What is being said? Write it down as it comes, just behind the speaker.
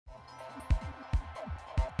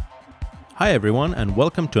Hi everyone, and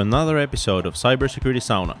welcome to another episode of Cybersecurity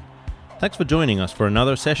Sauna. Thanks for joining us for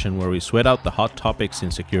another session where we sweat out the hot topics in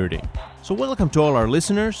security. So welcome to all our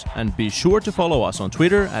listeners, and be sure to follow us on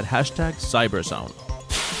Twitter at #CyberSauna.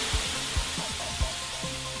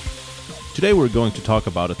 Today we're going to talk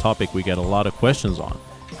about a topic we get a lot of questions on: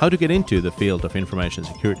 how to get into the field of information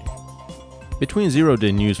security. Between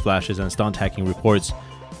zero-day news flashes and stunt hacking reports,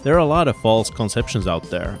 there are a lot of false conceptions out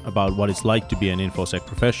there about what it's like to be an Infosec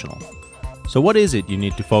professional. So what is it you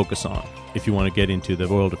need to focus on if you want to get into the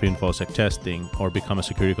world of Infosec testing or become a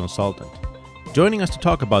security consultant? Joining us to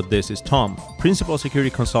talk about this is Tom, Principal Security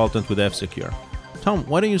Consultant with F-Secure. Tom,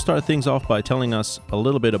 why don't you start things off by telling us a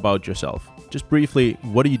little bit about yourself? Just briefly,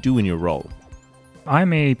 what do you do in your role?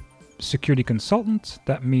 I'm a security consultant.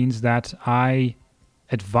 That means that I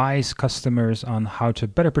advise customers on how to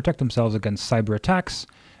better protect themselves against cyber attacks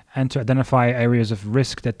and to identify areas of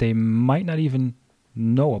risk that they might not even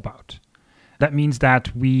know about. That means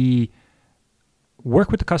that we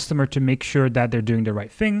work with the customer to make sure that they're doing the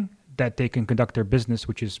right thing, that they can conduct their business,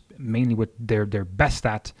 which is mainly what they're best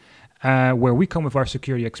at, where we come with our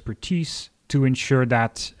security expertise to ensure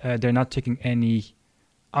that they're not taking any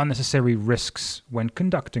unnecessary risks when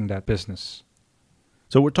conducting that business.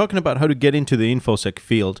 So we're talking about how to get into the Infosec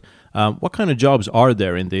field. What kind of jobs are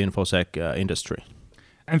there in the Infosec industry?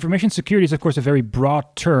 Information security is, of course, a very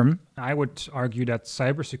broad term. I would argue that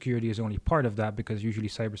cybersecurity is only part of that, because usually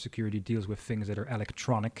cybersecurity deals with things that are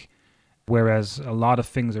electronic, whereas a lot of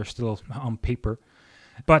things are still on paper.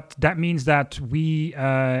 But that means that we,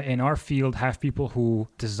 in our field, have people who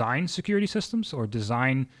design security systems or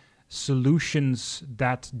design solutions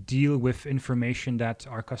that deal with information that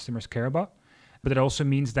our customers care about. But it also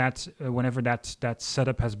means that whenever that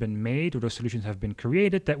setup has been made or those solutions have been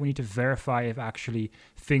created, that we need to verify if actually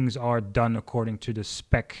things are done according to the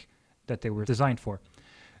spec that they were designed for.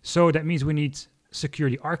 So that means we need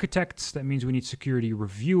security architects, that means we need security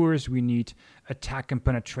reviewers, we need attack and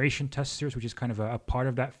penetration testers, which is kind of a part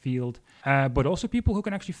of that field, but also people who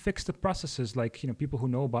can actually fix the processes, like people who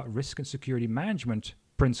know about risk and security management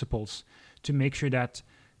principles to make sure that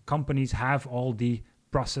companies have all the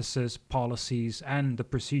processes, policies, and the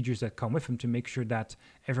procedures that come with them to make sure that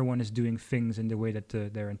everyone is doing things in the way that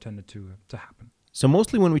they're intended to happen. So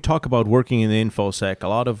mostly when we talk about working in the Infosec, a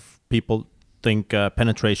lot of people think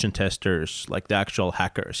penetration testers, like the actual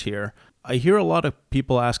hackers here. I hear a lot of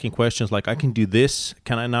people asking questions like, I can do this,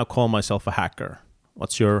 can I now call myself a hacker?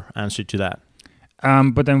 What's your answer to that?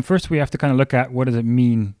 But then first we have to kind of look at, what does it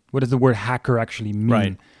mean? What does the word hacker actually mean?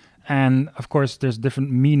 Right. And of course, there's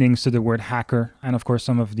different meanings to the word hacker. And of course,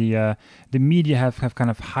 some of the media have kind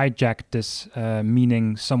of hijacked this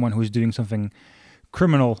meaning someone who's doing something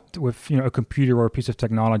criminal with a computer or a piece of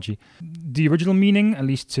technology. The original meaning, at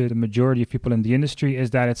least to the majority of people in the industry,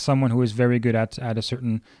 is that it's someone who is very good at a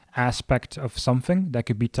certain aspect of something. That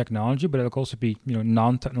could be technology, but it could also be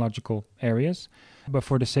non-technological areas. But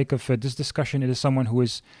for the sake of this discussion, it is someone who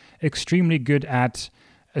is extremely good at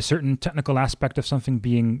a certain technical aspect of something,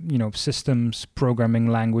 being systems, programming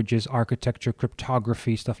languages, architecture,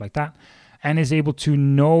 cryptography, stuff like that, and is able to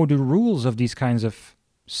know the rules of these kinds of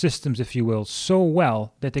systems, if you will, so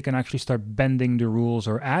well that they can actually start bending the rules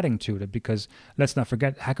or adding to it. Because let's not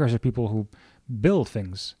forget, hackers are people who build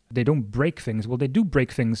things. They don't break things. Well, they do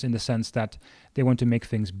break things in the sense that they want to make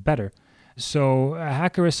things better. So a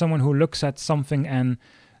hacker is someone who looks at something and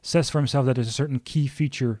says for himself that there's a certain key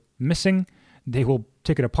feature missing. They will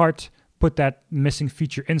take it apart, put that missing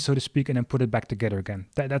feature in, so to speak, and then put it back together again.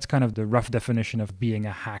 That's kind of the rough definition of being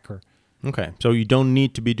a hacker. Okay, so you don't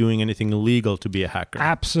need to be doing anything illegal to be a hacker.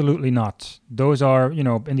 Absolutely not. Those are,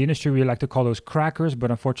 in the industry we like to call those crackers,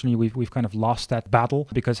 but unfortunately we've kind of lost that battle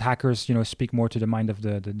because hackers, speak more to the mind of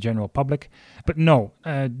the general public. But no,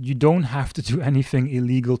 you don't have to do anything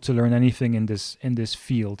illegal to learn anything in this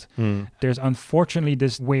field. There's unfortunately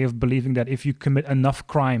this way of believing that if you commit enough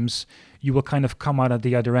crimes, you will kind of come out at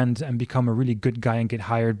the other end and become a really good guy and get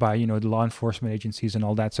hired by, the law enforcement agencies and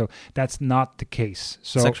all that. So that's not the case.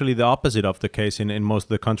 So it's actually the opposite of the case in most of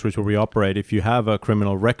the countries where we operate. If you have a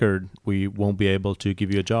criminal record, we won't be able to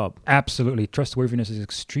give you a job. Absolutely. Trustworthiness is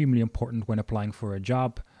extremely important when applying for a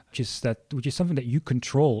job, which is something that you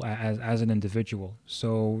control as an individual.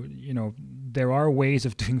 So, there are ways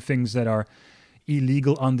of doing things that are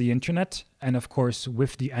illegal on the internet. And of course,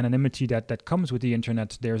 with the anonymity that comes with the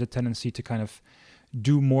internet, there's a tendency to kind of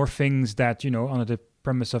do more things that, under the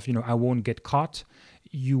premise of, I won't get caught.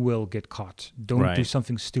 You will get caught. Don't do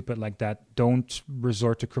something stupid like that. Don't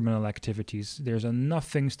resort to criminal activities. There's enough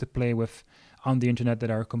things to play with on the internet that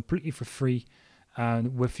are completely for free.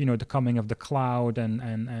 with the coming of the cloud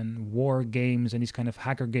and war games and these kind of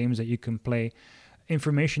hacker games that you can play,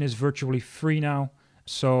 information is virtually free now.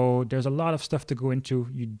 So there's a lot of stuff to go into.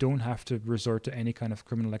 You don't have to resort to any kind of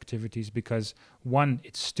criminal activities because, one,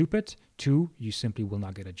 it's stupid. Two, you simply will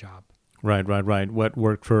not get a job. Right. What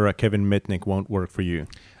worked for Kevin Mitnick won't work for you.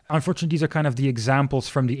 Unfortunately, these are kind of the examples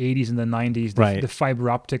from the 80s and the 90s, the fiber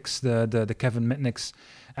optics, the Kevin Mitnicks.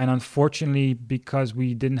 And unfortunately, because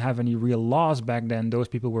we didn't have any real laws back then, those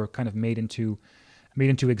people were kind of made into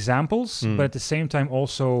examples, but at the same time,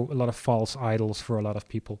 also a lot of false idols for a lot of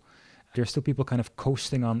people. There's still people kind of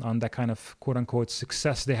coasting on that kind of quote-unquote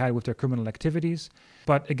success they had with their criminal activities.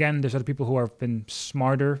 But again, there's other people who have been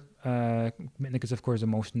smarter. Mitnick is, of course, the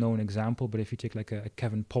most known example. But if you take like a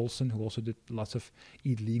Kevin Poulsen, who also did lots of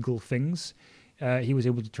illegal things, he was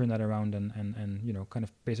able to turn that around and kind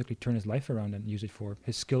of basically turn his life around and use it for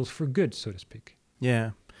his skills for good, so to speak.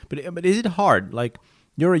 Yeah. But is it hard? Like,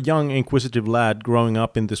 you're a young, inquisitive lad growing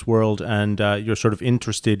up in this world and you're sort of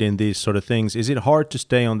interested in these sort of things. Is it hard to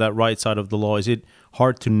stay on that right side of the law? Is it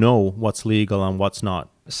hard to know what's legal and what's not?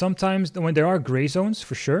 Sometimes when there are gray zones,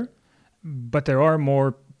 for sure, but there are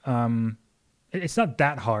more... it's not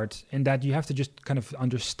that hard in that you have to just kind of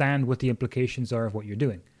understand what the implications are of what you're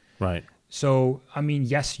doing. Right. So, I mean,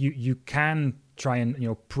 yes, you can try and,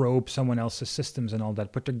 probe someone else's systems and all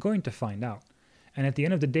that, but they're going to find out. And at the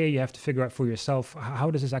end of the day, you have to figure out for yourself,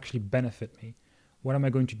 how does this actually benefit me? What am I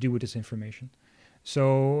going to do with this information?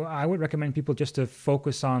 So I would recommend people just to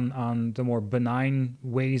focus on the more benign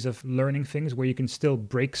ways of learning things where you can still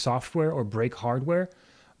break software or break hardware,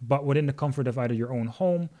 but within the comfort of either your own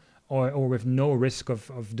home or with no risk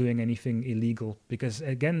of doing anything illegal. Because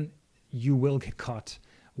again, you will get caught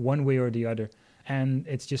one way or the other. And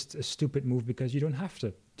it's just a stupid move because you don't have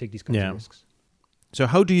to take these kinds of risks. So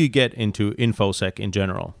how do you get into InfoSec in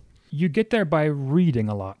general? You get there by reading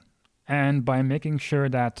a lot and by making sure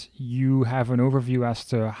that you have an overview as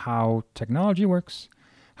to how technology works,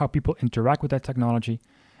 how people interact with that technology,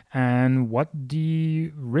 and what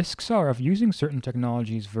the risks are of using certain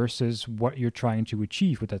technologies versus what you're trying to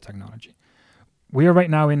achieve with that technology. We are right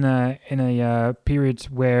now in a period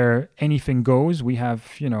where anything goes. We have,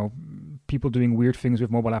 people doing weird things with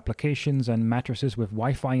mobile applications and mattresses with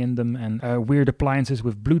Wi-Fi in them and weird appliances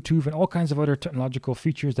with Bluetooth and all kinds of other technological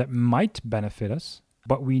features that might benefit us.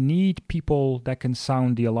 But we need people that can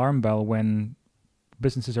sound the alarm bell when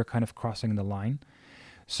businesses are kind of crossing the line.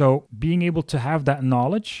 So being able to have that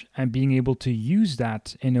knowledge and being able to use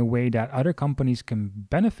that in a way that other companies can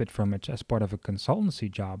benefit from it as part of a consultancy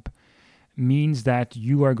job means that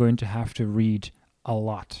you are going to have to read a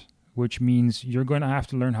lot, which means you're going to have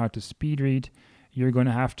to learn how to speed read. You're going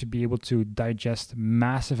to have to be able to digest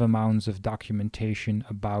massive amounts of documentation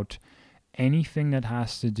about anything that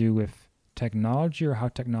has to do with technology or how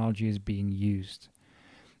technology is being used.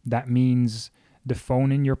 That means the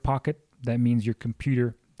phone in your pocket. That means your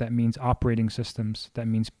computer. That means operating systems. That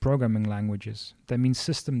means programming languages. That means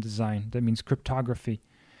system design. That means cryptography.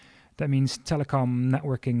 That means telecom,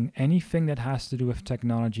 networking, anything that has to do with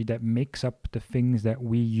technology that makes up the things that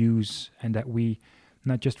we use and that we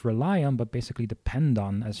not just rely on, but basically depend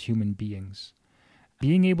on as human beings.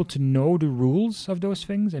 Being able to know the rules of those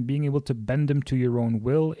things and being able to bend them to your own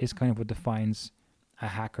will is kind of what defines a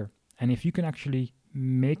hacker. And if you can actually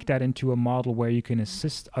make that into a model where you can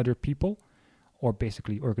assist other people, or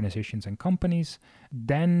basically organizations and companies,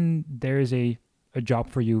 then there is a job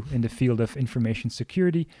for you in the field of information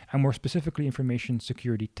security, and more specifically information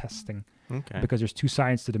security testing. Okay. Because there's two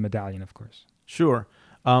sides to the medallion, of course. Sure.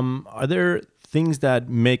 Are there things that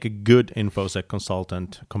make a good InfoSec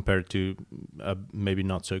consultant compared to maybe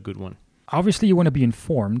not so good one? Obviously, you want to be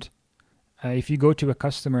informed. If you go to a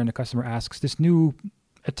customer and the customer asks, this new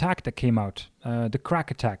attack that came out, the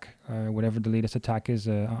crack attack, whatever the latest attack is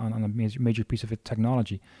on a major piece of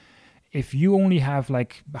technology, if you only have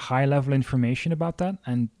like high-level information about that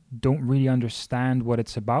and don't really understand what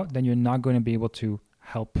it's about, then you're not going to be able to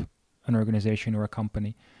help an organization or a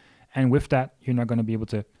company. And with that, you're not going to be able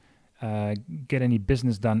to get any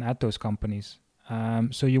business done at those companies.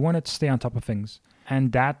 So you want to stay on top of things.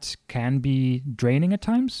 And that can be draining at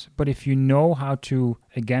times. But if you know how to,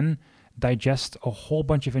 again, digest a whole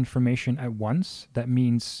bunch of information at once, that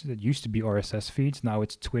means it used to be RSS feeds, now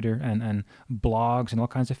it's Twitter and blogs and all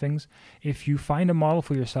kinds of things. If you find a model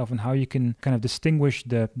for yourself on how you can kind of distinguish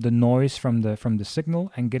the noise from the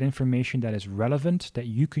signal and get information that is relevant, that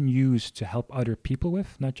you can use to help other people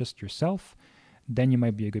with, not just yourself, then you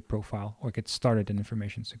might be a good profile or get started in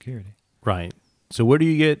information security. Right. So where do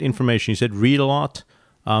you get information? You said read a lot.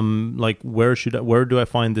 Like where do I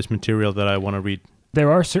find this material that I want to read? There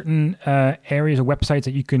are certain areas or websites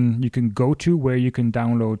that you can go to where you can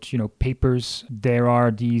download, papers. There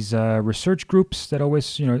are these research groups that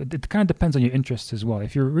always, it kind of depends on your interests as well.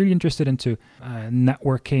 If you're really interested into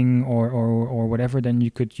networking or whatever, then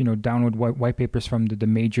you could, download white papers from the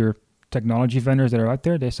major technology vendors that are out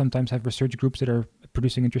there. They sometimes have research groups that are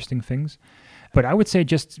producing interesting things. But I would say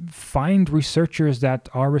just find researchers that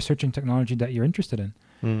are researching technology that you're interested in.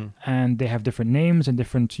 And they have different names and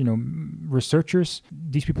different, researchers.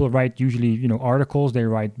 These people write usually, articles, they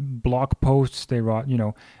write blog posts, they write,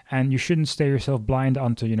 and you shouldn't stay yourself blind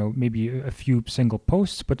onto, maybe a few single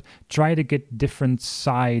posts, but try to get different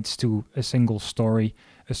sides to a single story,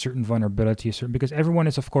 a certain vulnerability, because everyone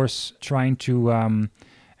is, of course, trying to,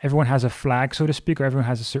 everyone has a flag, so to speak, or everyone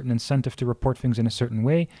has a certain incentive to report things in a certain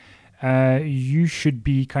way. You should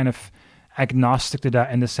be kind of agnostic to that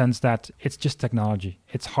in the sense that it's just technology.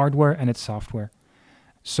 It's hardware and it's software.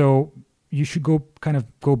 So you should go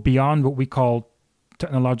beyond what we call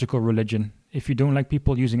technological religion. If you don't like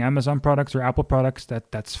people using Amazon products or Apple products,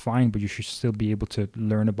 that's fine, but you should still be able to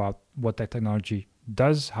learn about what that technology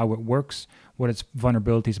does, how it works, what its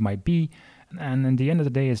vulnerabilities might be. And in the end of the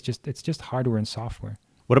day, it's just hardware and software.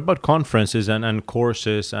 What about conferences and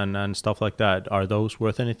courses and stuff like that? Are those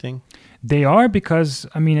worth anything? They are, because,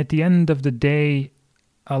 at the end of the day,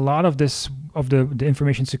 a lot of the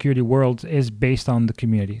information security world is based on the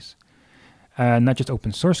communities. Not just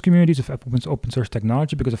open source communities of open source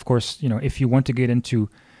technology, because, of course, if you want to get into,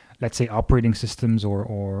 let's say, operating systems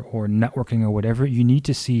or networking or whatever, you need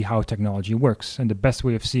to see how technology works. And the best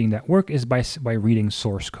way of seeing that work is by reading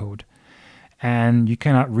source code. And you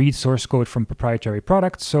cannot read source code from proprietary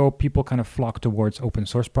products, so people kind of flock towards open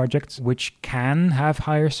source projects, which can have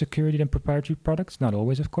higher security than proprietary products, not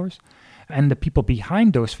always, of course. And the people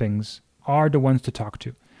behind those things are the ones to talk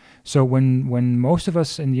to. So when most of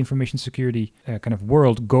us in the information security kind of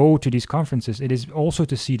world go to these conferences, it is also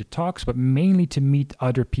to see the talks, but mainly to meet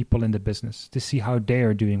other people in the business, to see how they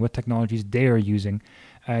are doing, what technologies they are using,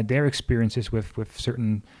 their experiences with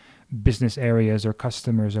certain business areas or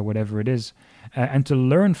customers or whatever it is, and to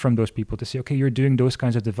learn from those people, to say, okay, you're doing those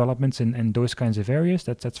kinds of developments in those kinds of areas.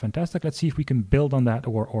 That's fantastic. Let's see if we can build on that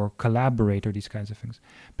or collaborate or these kinds of things.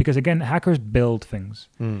 Because again, hackers build things.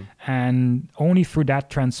 And only through that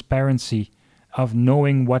transparency of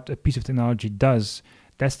knowing what a piece of technology does,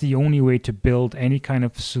 that's the only way to build any kind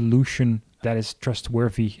of solution that is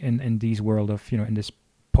trustworthy in these world of, in this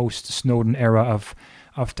post-Snowden era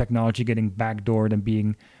of technology getting backdoored and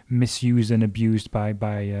being misused and abused by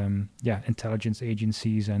intelligence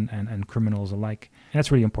agencies and criminals alike. And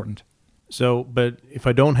that's really important. So, but if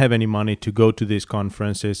I don't have any money to go to these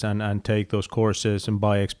conferences and take those courses and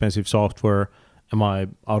buy expensive software, am I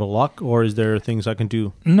out of luck, or is there things I can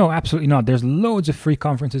do? No, absolutely not. There's loads of free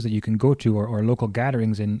conferences that you can go to or local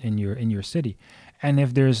gatherings in your city. And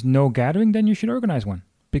if there's no gathering, then you should organize one.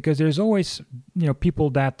 Because there's always, people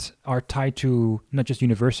that are tied to not just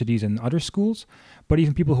universities and other schools, but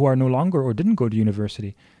even people who are no longer or didn't go to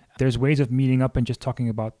university. There's ways of meeting up and just talking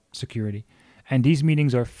about security. And these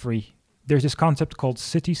meetings are free. There's this concept called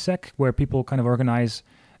CitySec, where people kind of organize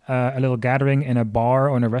a little gathering in a bar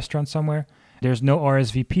or in a restaurant somewhere. There's no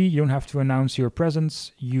RSVP. You don't have to announce your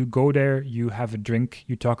presence. You go there, you have a drink,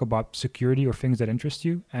 you talk about security or things that interest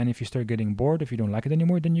you. And if you start getting bored, if you don't like it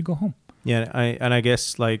anymore, then you go home. Yeah, I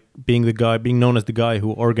guess like being known as the guy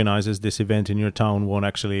who organizes this event in your town won't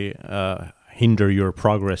actually hinder your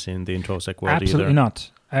progress in the Infosec world either. Absolutely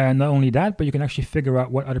not. Not only that, but you can actually figure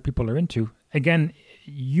out what other people are into. Again,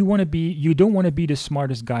 you don't want to be the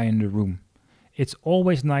smartest guy in the room. It's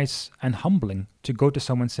always nice and humbling to go to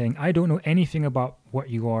someone saying, I don't know anything about what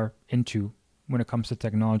you are into when it comes to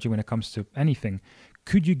technology, when it comes to anything.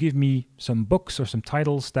 Could you give me some books or some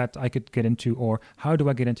titles that I could get into, or how do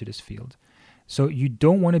I get into this field? So you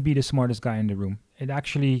don't want to be the smartest guy in the room. It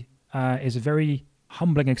actually is a very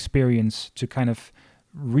humbling experience to kind of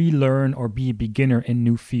relearn or be a beginner in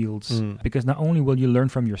new fields, because not only will you learn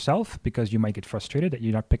from yourself, because you might get frustrated that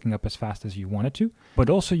you're not picking up as fast as you wanted to, but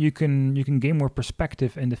also you can gain more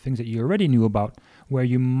perspective in the things that you already knew about, where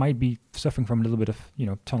you might be suffering from a little bit of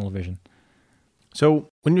tunnel vision. So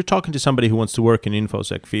when you're talking to somebody who wants to work in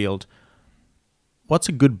InfoSec field, what's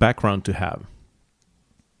a good background to have?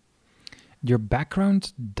 Your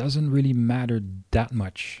background doesn't really matter that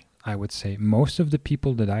much, I would say. Most of the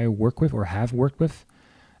people that I work with or have worked with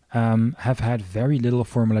have had very little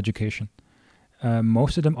formal education.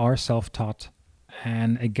 Most of them are self-taught.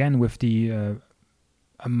 And again, with the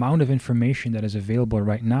amount of information that is available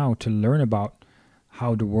right now to learn about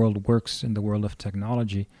how the world works in the world of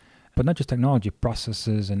technology, but not just technology,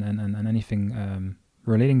 processes and anything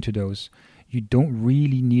relating to those, You don't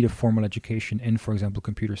really need a formal education in, for example,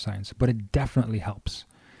 computer science, but it definitely helps.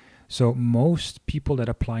 So most people that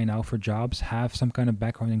apply now for jobs have some kind of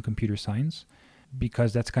background in computer science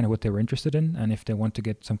because that's kind of what they were interested in. And if they want to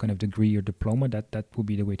get some kind of degree or diploma, that will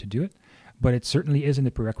be the way to do it. But it certainly isn't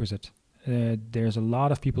a prerequisite. There's a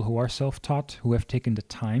lot of people who are self-taught, who have taken the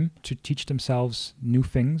time to teach themselves new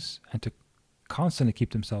things and to constantly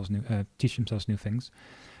teach themselves new things.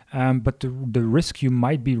 But the risk you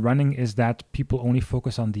might be running is that people only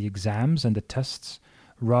focus on the exams and the tests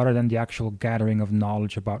rather than the actual gathering of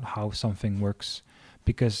knowledge about how something works.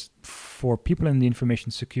 Because for people in the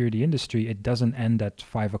information security industry, it doesn't end at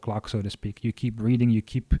 5 o'clock, so to speak. You keep reading, you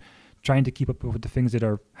keep trying to keep up with the things that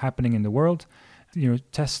are happening in the world.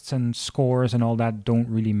 Tests and scores and all that don't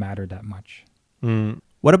really matter that much.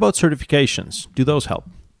 What about certifications? Do those help?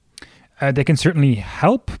 They can certainly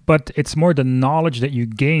help, but it's more the knowledge that you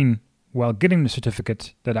gain while getting the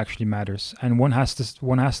certificate that actually matters. And one has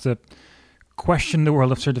to question the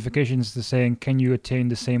world of certifications to saying, can you attain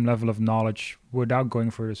the same level of knowledge without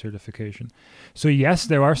going for the certification? So yes,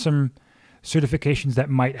 there are some certifications that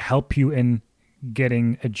might help you in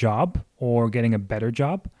getting a job or getting a better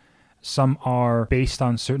job. Some are based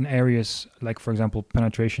on certain areas, like, for example,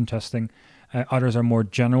 penetration testing. Others are more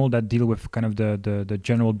general, that deal with kind of the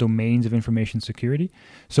general domains of information security.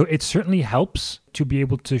 So it certainly helps to be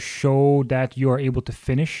able to show that you are able to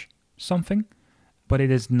finish something, but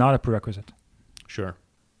it is not a prerequisite. Sure.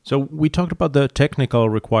 So we talked about the technical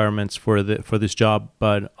requirements for this job,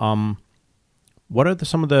 but what are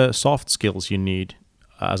some of the soft skills you need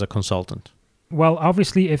as a consultant? Well,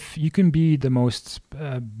 obviously, if you can be the most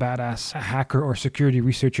badass hacker or security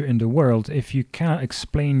researcher in the world, if you cannot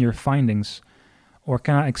explain your findings or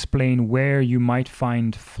cannot explain where you might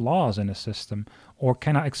find flaws in a system or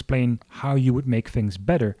cannot explain how you would make things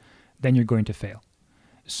better, then you're going to fail.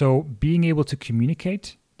 So being able to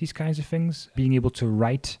communicate these kinds of things, being able to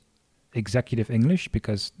write executive English,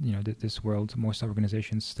 because this world, most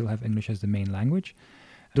organizations still have English as the main language.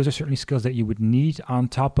 Those are certainly skills that you would need on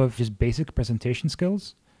top of just basic presentation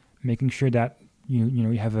skills, making sure that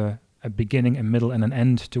you have a beginning, a middle, and an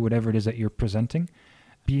end to whatever it is that you're presenting.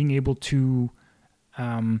 Being able to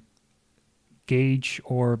gauge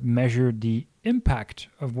or measure the impact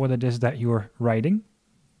of what it is that you're writing,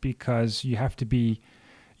 because you have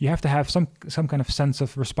to have some kind of sense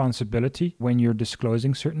of responsibility when you're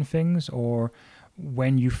disclosing certain things, or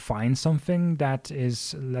when you find something that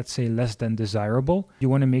is, let's say, less than desirable. You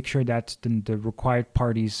want to make sure that the required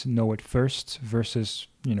parties know it first versus,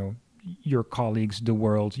 your colleagues, the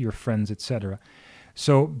world, your friends, etc.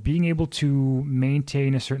 So being able to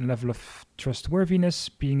maintain a certain level of trustworthiness,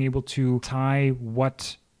 being able to tie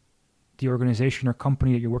what the organization or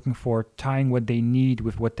company that you're working for, tying what they need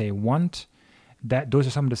with what they want, those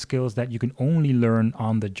are some of the skills that you can only learn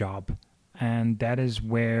on the job. And that is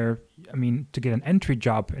where, to get an entry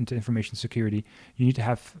job into information security, you need to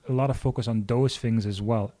have a lot of focus on those things as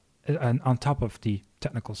well, and on top of the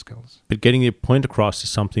technical skills. But getting your point across is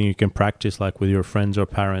something you can practice, like with your friends or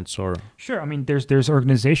parents, or... Sure. There's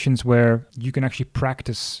organizations where you can actually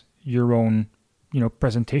practice your own,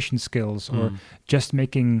 presentation skills, or just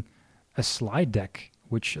making a slide deck,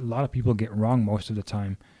 which a lot of people get wrong most of the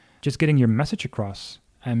time. Just getting your message across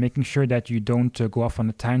and making sure that you don't go off on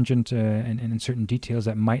a tangent and in certain details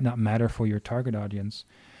that might not matter for your target audience.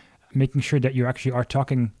 Making sure that you actually are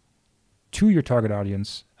talking to your target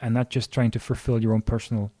audience and not just trying to fulfill your own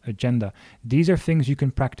personal agenda. These are things you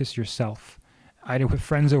can practice yourself, either with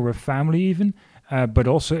friends or with family even, but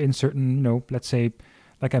also in certain, let's say,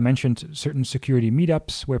 like I mentioned, certain security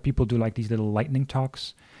meetups where people do like these little lightning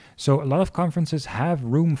talks. So a lot of conferences have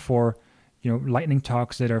room for lightning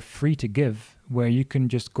talks that are free to give, where you can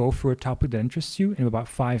just go through a topic that interests you in about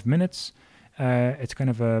 5 minutes. It's kind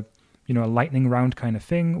of a lightning round kind of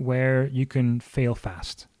thing where you can fail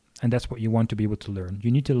fast. And that's what you want to be able to learn.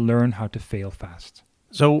 You need to learn how to fail fast.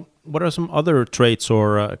 So what are some other traits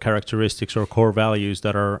or characteristics or core values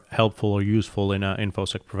that are helpful or useful in an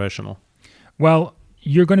InfoSec professional? Well,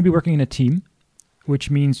 you're going to be working in a team, which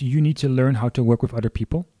means you need to learn how to work with other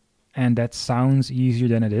people. And that sounds easier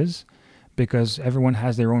than it is, because everyone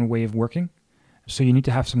has their own way of working. So you need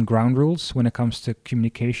to have some ground rules when it comes to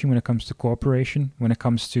communication, when it comes to cooperation, when it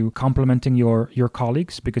comes to complementing your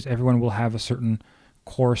colleagues, because everyone will have a certain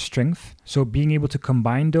core strength. So being able to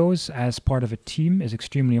combine those as part of a team is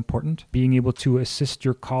extremely important. Being able to assist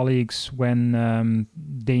your colleagues when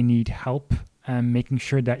they need help, and making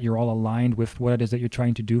sure that you're all aligned with what it is that you're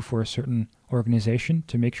trying to do for a certain organization,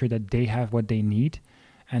 to make sure that they have what they need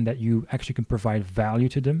and that you actually can provide value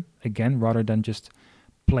to them, again, rather than just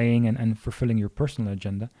playing and fulfilling your personal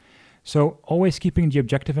agenda. So always keeping the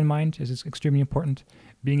objective in mind is extremely important.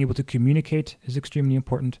 Being able to communicate is extremely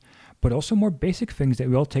important, but also more basic things that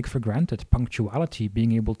we all take for granted. Punctuality,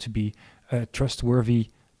 being able to be a trustworthy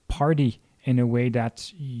party in a way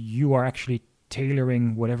that you are actually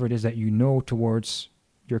tailoring whatever it is that you know towards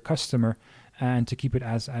your customer, and to keep it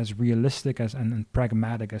as realistic and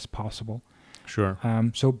pragmatic as possible. Sure.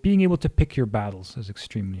 So being able to pick your battles is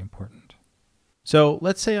extremely important. So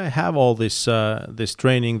let's say I have all this this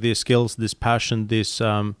training, these skills, this passion, this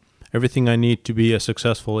everything I need to be a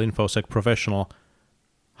successful InfoSec professional.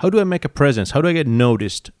 How do I make a presence? How do I get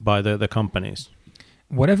noticed by the companies?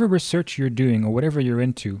 Whatever research you're doing or whatever you're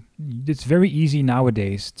into, it's very easy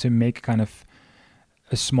nowadays to make kind of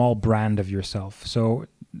a small brand of yourself. So,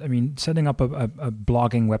 I mean, setting up a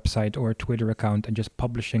blogging website or a Twitter account and just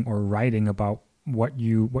publishing or writing about what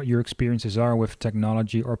your experiences are with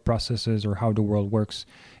technology or processes or how the world works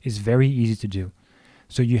is very easy to do.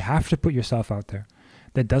 So you have to put yourself out there.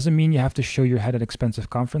 That doesn't mean you have to show your head at expensive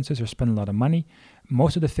conferences or spend a lot of money.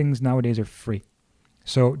 Most of the things nowadays are free.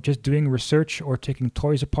 So just doing research or taking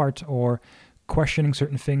toys apart or questioning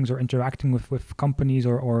certain things or interacting with companies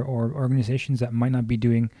or organizations that might not be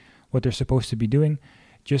doing what they're supposed to be doing,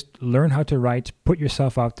 just learn how to write, put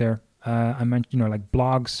yourself out there. I meant, like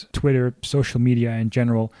blogs, Twitter, social media in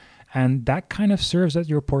general, and that kind of serves as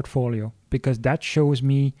your portfolio, because that shows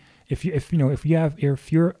me if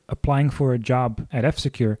you're applying for a job at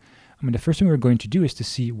F-Secure, I mean, the first thing we're going to do is to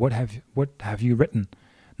see what have you written,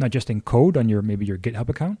 not just in code on maybe your GitHub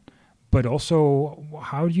account, but also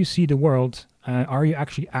how do you see the world? Are you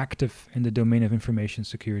actually active in the domain of information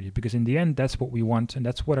security? Because in the end, that's what we want, and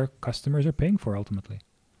that's what our customers are paying for ultimately.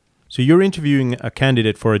 So you're interviewing a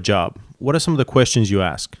candidate for a job. What are some of the questions you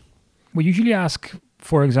ask? We usually ask,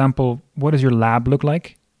 for example, what does your lab look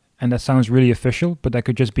like? And that sounds really official, but that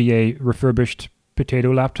could just be a refurbished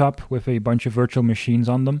potato laptop with a bunch of virtual machines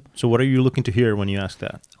on them. So what are you looking to hear when you ask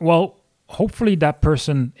that? Well, hopefully that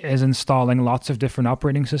person is installing lots of different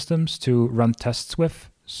operating systems to run tests with,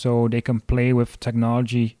 so they can play with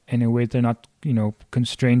technology in a way they're not,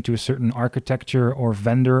 constrained to a certain architecture or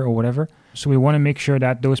vendor or whatever. So we want to make sure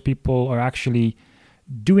that those people are actually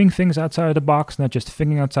doing things outside of the box, not just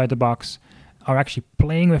thinking outside the box, are actually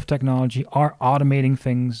playing with technology, are automating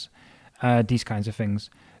things, these kinds of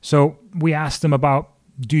things. So we asked them about,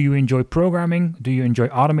 do you enjoy programming? Do you enjoy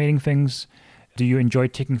automating things? Do you enjoy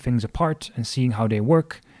taking things apart and seeing how they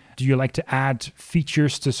work? Do you like to add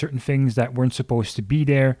features to certain things that weren't supposed to be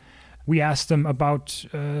there? We asked them about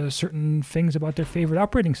certain things about their favorite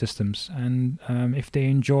operating systems, and if they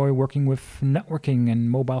enjoy working with networking and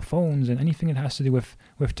mobile phones and anything that has to do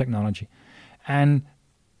with technology. And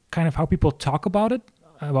kind of how people talk about it,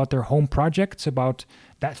 about their home projects, about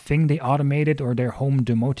that thing they automated or their home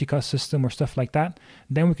domotica system or stuff like that.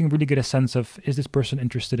 Then we can really get a sense of, is this person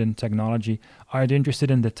interested in technology? Are they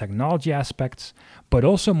interested in the technology aspects? But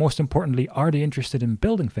also, most importantly, are they interested in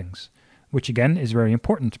building things? Which again is very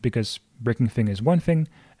important, because breaking things is one thing,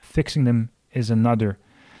 fixing them is another.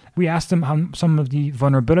 We asked them how some of the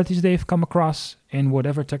vulnerabilities they've come across in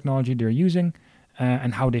whatever technology they're using,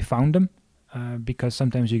 and how they found them, because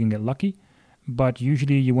sometimes you can get lucky, but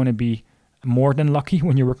usually you want to be more than lucky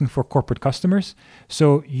when you're working for corporate customers.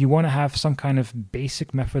 So you want to have some kind of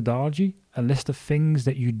basic methodology, a list of things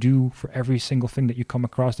that you do for every single thing that you come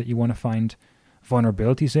across that you want to find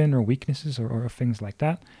vulnerabilities in or weaknesses or things like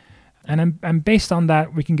that. And based on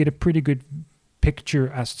that, we can get a pretty good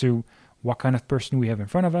picture as to what kind of person we have in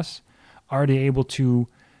front of us. Are they able to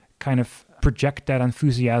kind of project that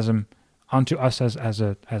enthusiasm onto us as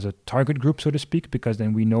a target group, so to speak, because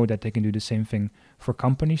then we know that they can do the same thing for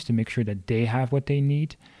companies to make sure that they have what they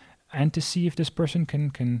need, and to see if this person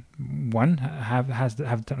can one, have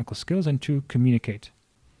technical skills, and two, communicate.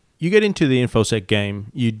 You get into the InfoSec game,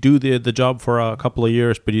 you do the job for a couple of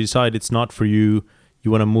years, but you decide it's not for you. You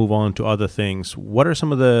want to move on to other things. What are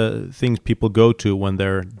some of the things people go to when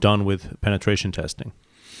they're done with penetration testing?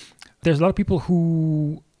 There's a lot of people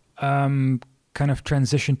who kind of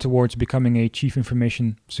transition towards becoming a chief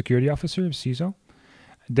information security officer, CISO.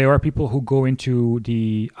 There are people who go into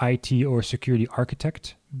the IT or security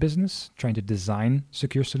architect business, trying to design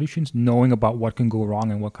secure solutions, knowing about what can go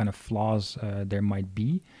wrong and what kind of flaws there might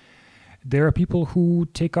be. There are people who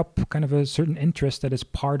take up kind of a certain interest that is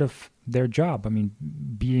part of their job. I mean,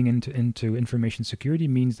 being into information security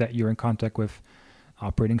means that you're in contact with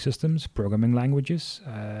operating systems, programming languages,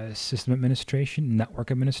 system administration,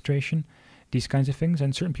 network administration, these kinds of things.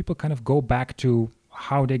 And certain people kind of go back to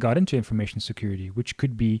how they got into information security, which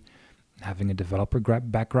could be having a developer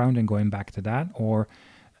background and going back to that, or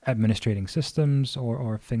administrating systems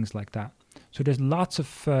or things like that. So there's lots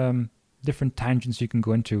of different tangents you can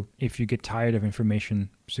go into if you get tired of information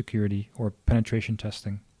security or penetration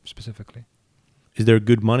testing specifically. Is there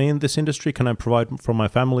good money in this industry? Can I provide for my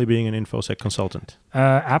family being an InfoSec consultant?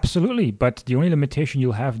 Absolutely, but the only limitation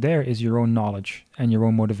you'll have there is your own knowledge and your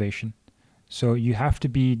own motivation. So you have to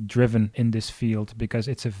be driven in this field because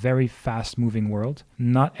it's a very fast-moving world.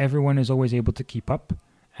 Not everyone is always able to keep up,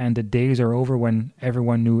 and the days are over when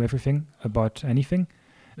everyone knew everything about anything.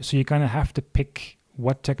 So you kind of have to pick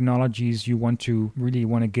what technologies you want to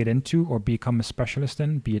get into or become a specialist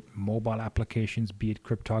in, be it mobile applications, be it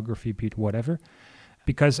cryptography, be it whatever.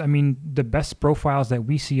 Because, I mean, the best profiles that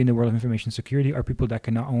we see in the world of information security are people that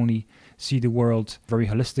can not only see the world very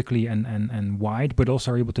holistically and wide, but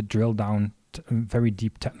also are able to drill down very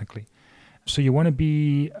deep technically. So you want to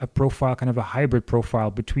be a profile, kind of a hybrid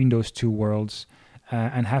profile between those two worlds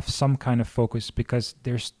and have some kind of focus because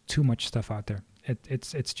there's too much stuff out there.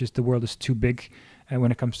 It's just the world is too big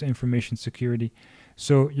when it comes to information security.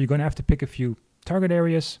 So you're going to have to pick a few target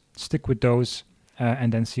areas, stick with those,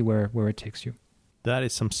 and then see where it takes you. That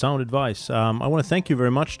is some sound advice. I want to thank you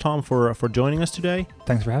very much, Tom, for joining us today.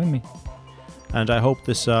 Thanks for having me. And I hope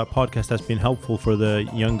this podcast has been helpful for the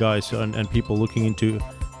young guys and people looking into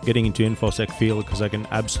getting into InfoSec field, because I can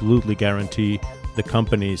absolutely guarantee the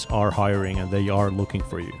companies are hiring and they are looking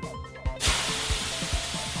for you.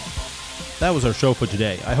 That was our show for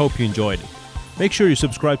today. I hope you enjoyed it. Make sure you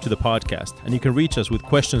subscribe to the podcast, and you can reach us with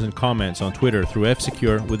questions and comments on Twitter through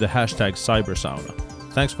F-Secure with the hashtag CyberSauna.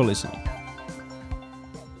 Thanks for listening.